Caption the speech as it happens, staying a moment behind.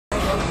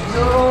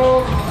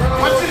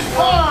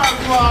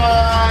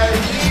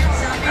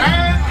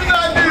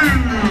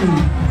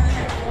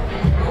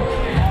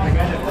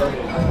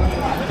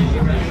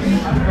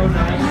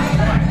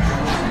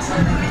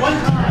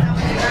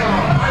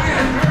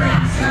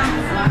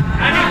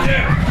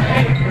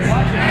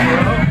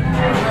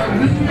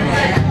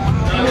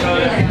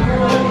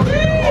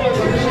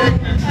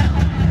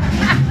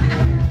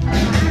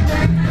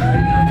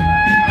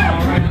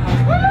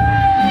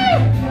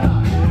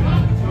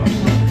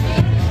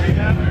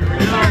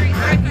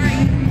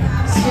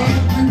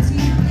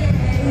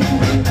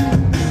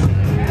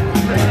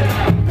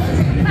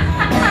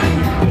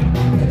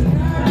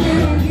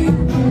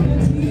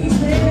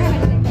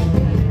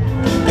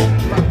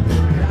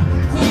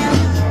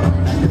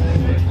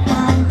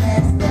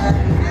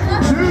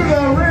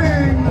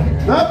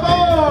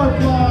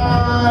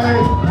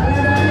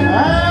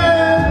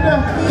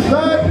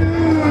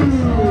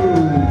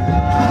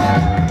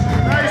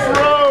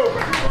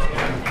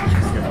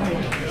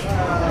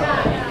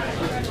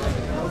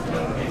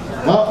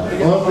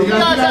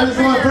who's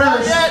going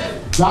first?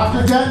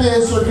 Dr.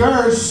 Tetanus or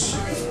Gurse?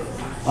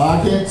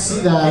 I can't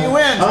see that. He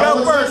wins.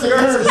 Go first,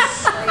 Gurse.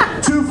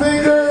 2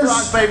 fingers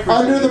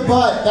under the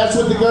butt. That's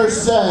what the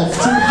Gurse says.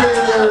 2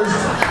 fingers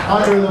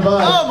under the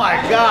butt. Oh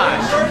my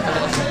gosh.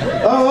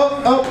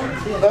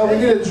 Oh, we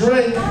need a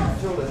drink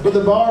with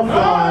the bar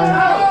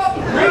fly.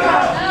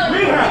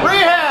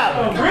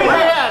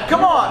 Rehab,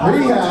 come on.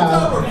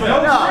 Rehab.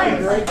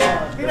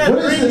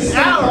 What is this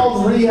thing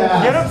called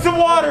Rehab? Get him some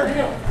water.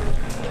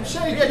 I'm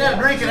sure you're getting that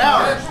drink in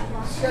hours.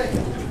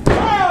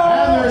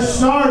 And they're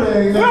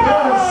starting. The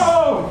Gurse.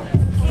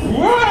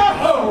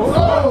 Oh,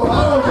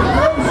 the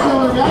Gurse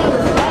going out of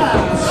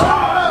fast.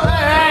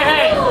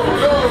 Hey.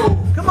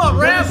 Come on,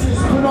 Ref. He's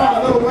put on a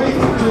little weight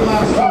too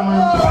last time.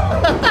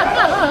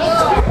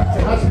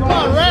 Come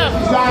on, Ref.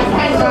 He's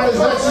got his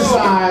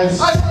exercise.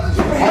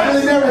 I've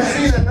really never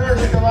seen a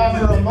nurse go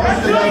after a most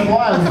of their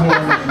blood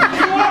before.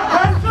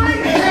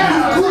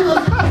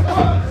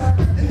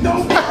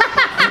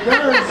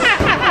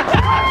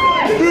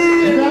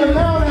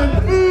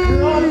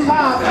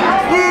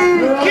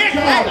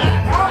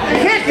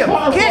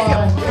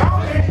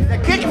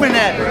 Kick him in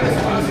that.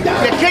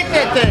 You kick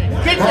that thing.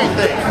 Kick that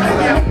thing.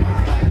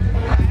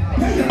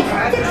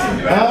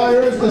 Oh,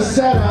 here's the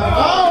setup.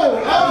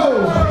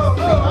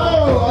 Oh,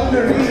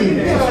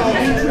 underneath.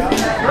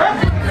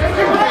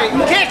 Hey,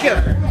 kick him.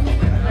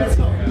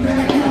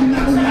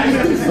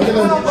 Look at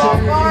those chairs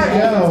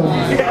go.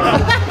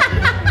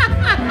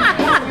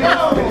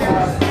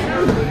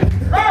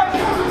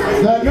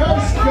 The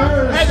Nurse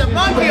Gurse. Hey, the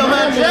monkey will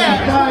have that.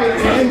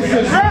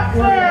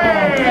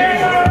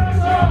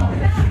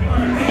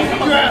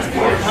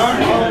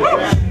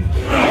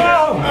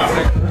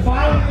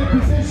 Finally in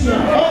position.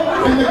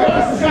 Oh, and the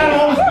Gurse has got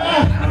all his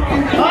back.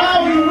 Oh,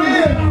 he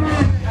wins.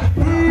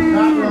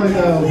 Not really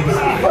though.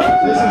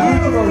 This is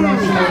Luchador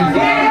wrestling.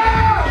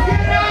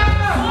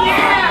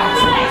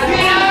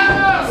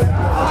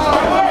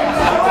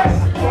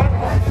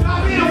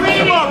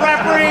 Come on,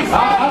 referee. I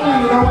don't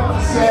even know what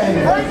to say.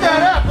 Break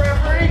that up,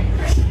 referee.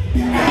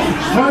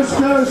 Nurse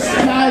Gurse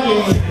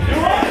tagging.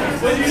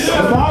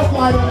 The bar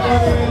flight went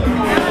in.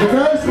 The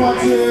Gurse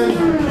wants in.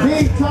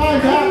 Being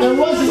timed out. There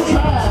was a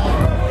tag.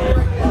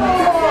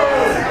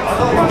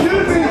 Two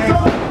being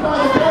thrown by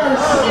the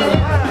Gurse.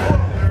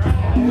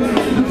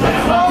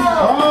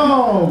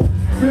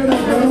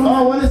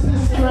 Oh, what is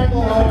this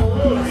stranglehold?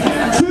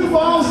 2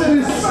 balls in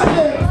his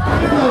stick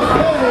in the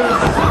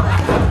face.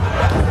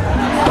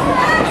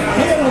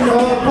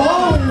 The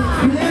bowling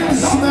pin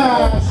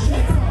smash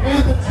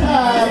and the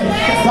tag.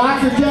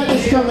 Dr.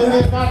 Tetanus coming in.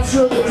 Not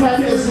sure the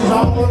Tetanus is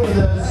all over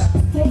this.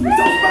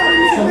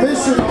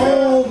 Submission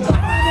hold. This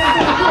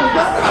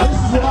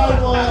is what I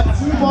want.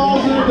 2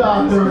 balls and a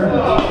doctor.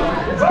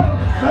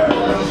 I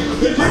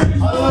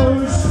don't know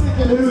who's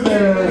sticking who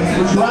there.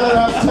 Would you rather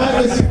have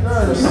Tetanus and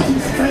Gurse?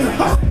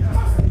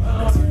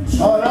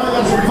 Oh, now I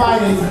got some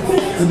fighting.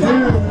 The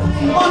dude.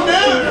 Oh,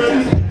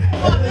 dude!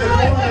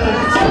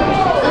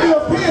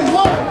 European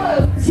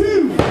 1, 2,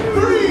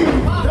 3.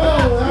 No,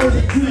 that was a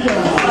 2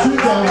 count. 2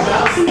 count.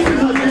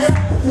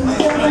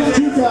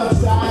 2 count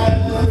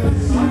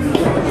silence.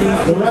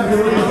 The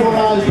referee full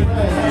eyes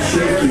red.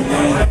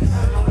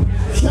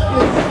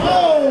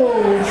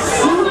 Oh,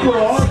 super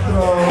arm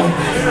throw.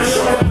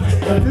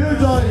 The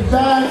dude's on his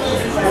back.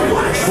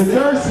 The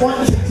Gurse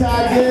wanted to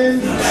tag in.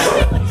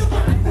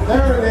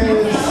 There it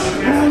is.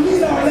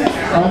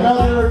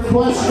 Another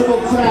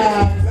questionable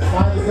tag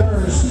by the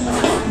Gurse.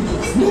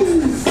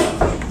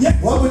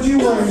 What would you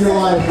want in your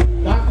life?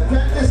 Dr.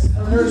 Tetanus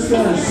or Nurse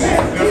Gurse?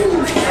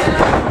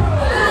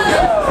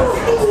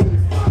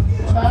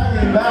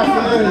 Tagging back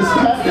in is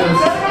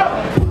Tetanus.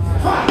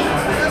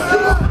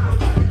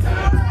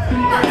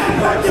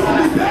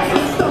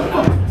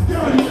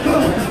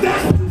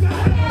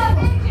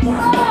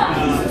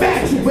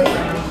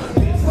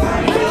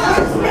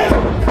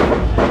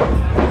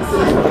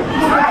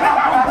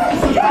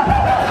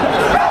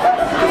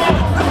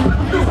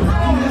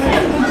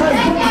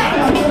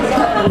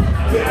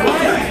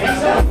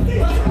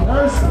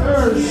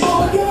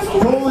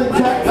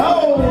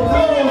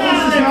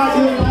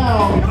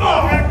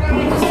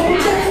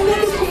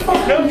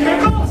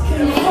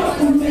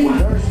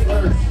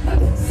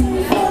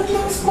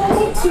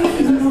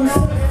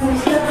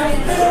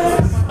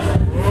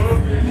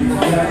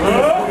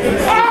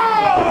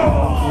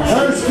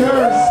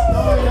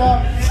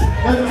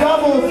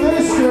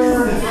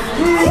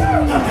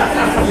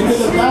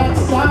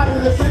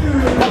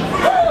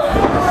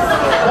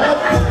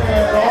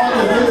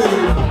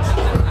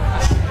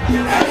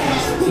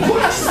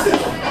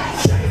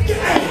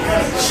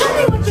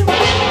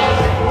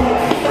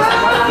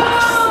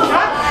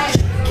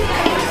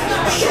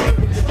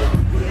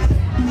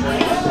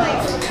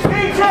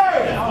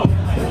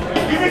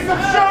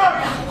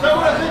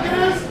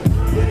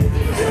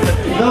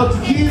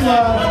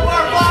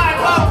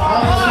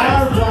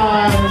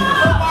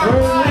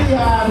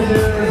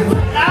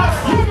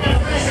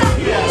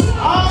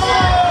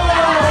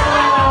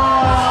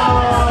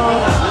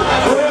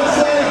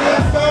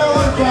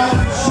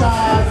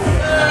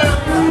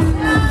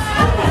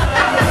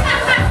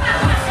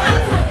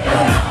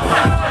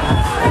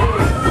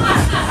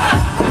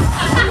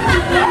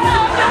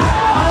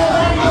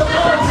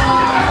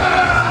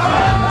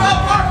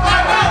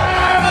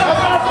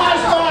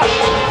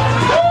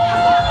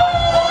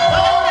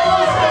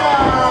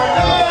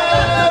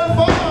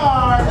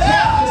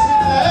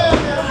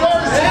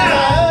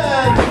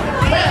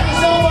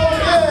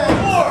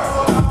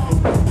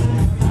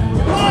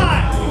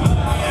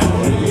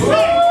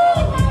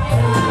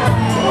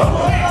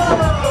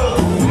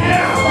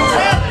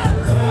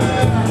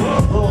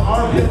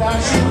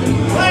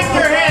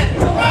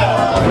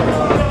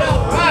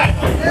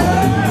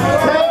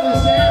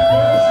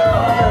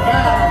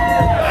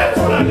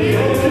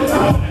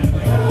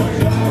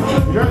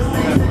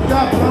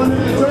 under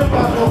the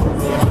turnbuckle.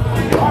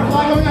 Bar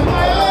fly going up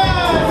high,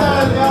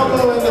 and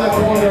elbow into the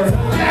corner.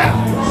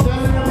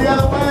 Sending him the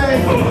other way.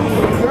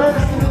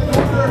 Gurse into the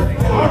corner.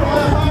 Bar fly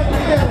up high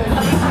again.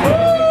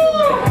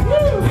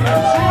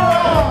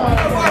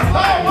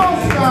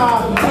 Almost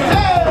gone.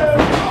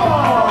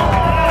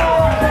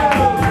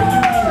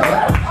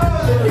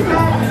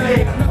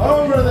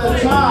 Over the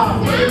top.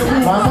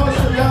 By most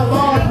of the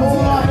bar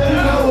pulling off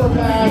his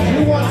overpass. Who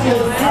wants it?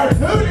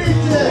 Who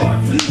needs it?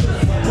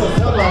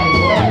 Nobody.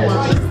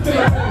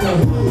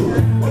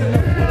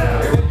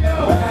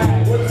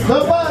 The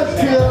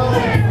buzzkill.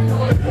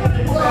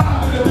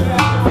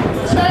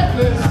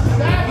 Tetanus,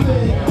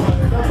 sadly,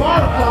 the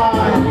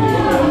barfly.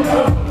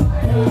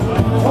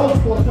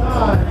 Multiple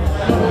times.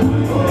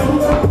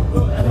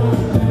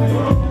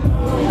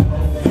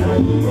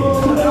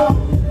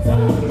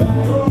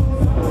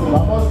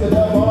 Almost to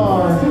that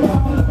bar.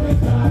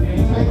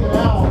 Taken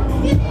out.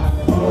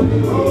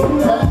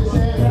 Tetanus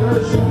and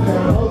Nurse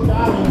Gurse both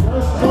diving.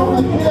 Nurse is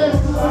over the kiss.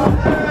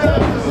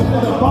 Tetanus into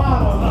the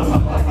bottom.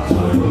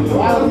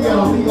 That'll be an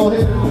illegal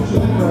hit in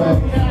Luchador.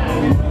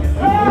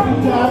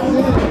 Taps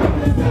in.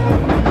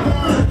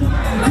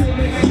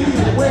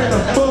 Where the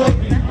fuck?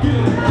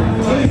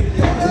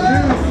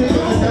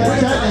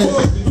 Tetanus.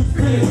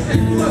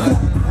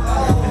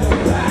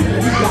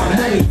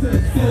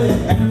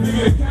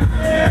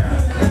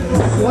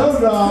 Slow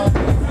drop.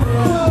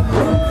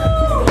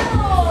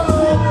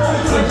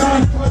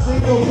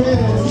 Single pin.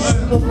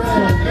 Single pin.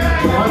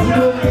 Watch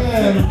it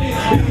again.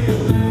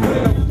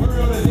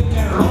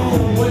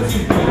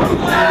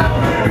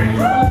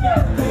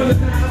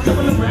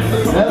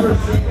 Never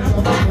seen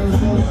something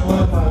so slow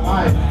in my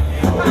life.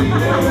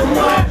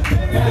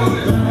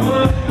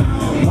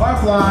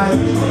 Barfly.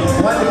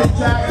 Let it get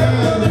jacked in.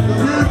 The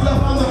dude's up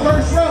on the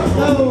first rope.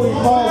 No, he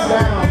falls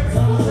down.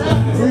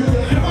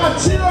 Come on,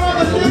 cheer on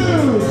the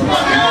dude.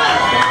 Get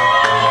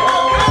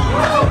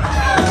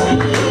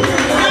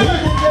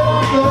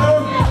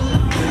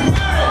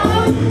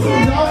off there. He's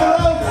on the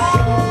ropes.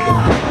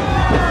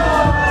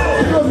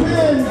 No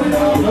pin.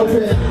 No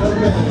pin. No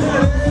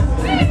pin.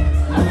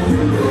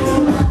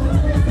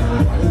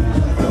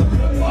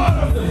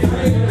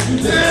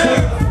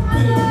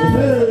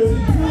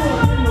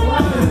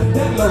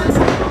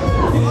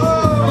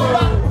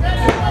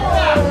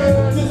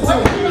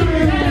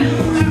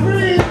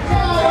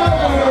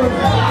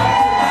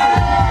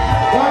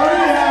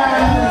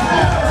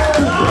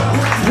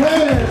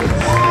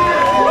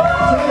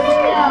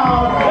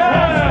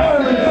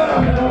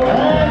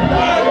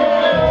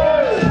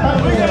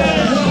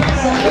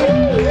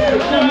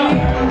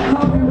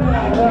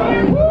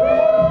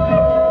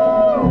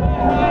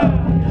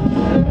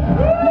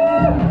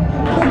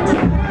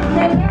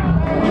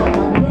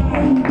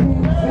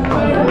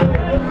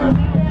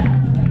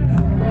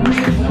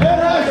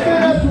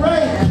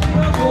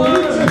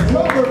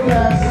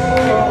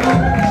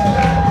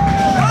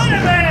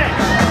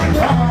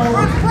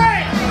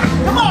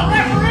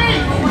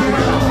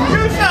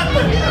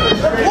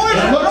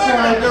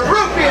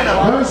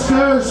 Nurse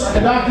Gurse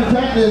and Dr.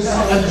 Tetanus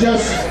have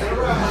just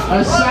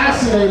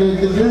assassinated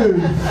the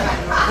dude.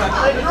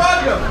 They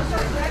drugged him.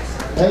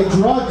 They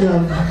drugged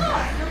him.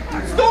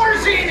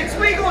 Storagine, it's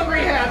legal in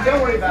rehab.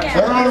 Don't worry about it.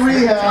 They're on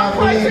rehab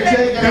being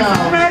taken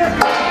out.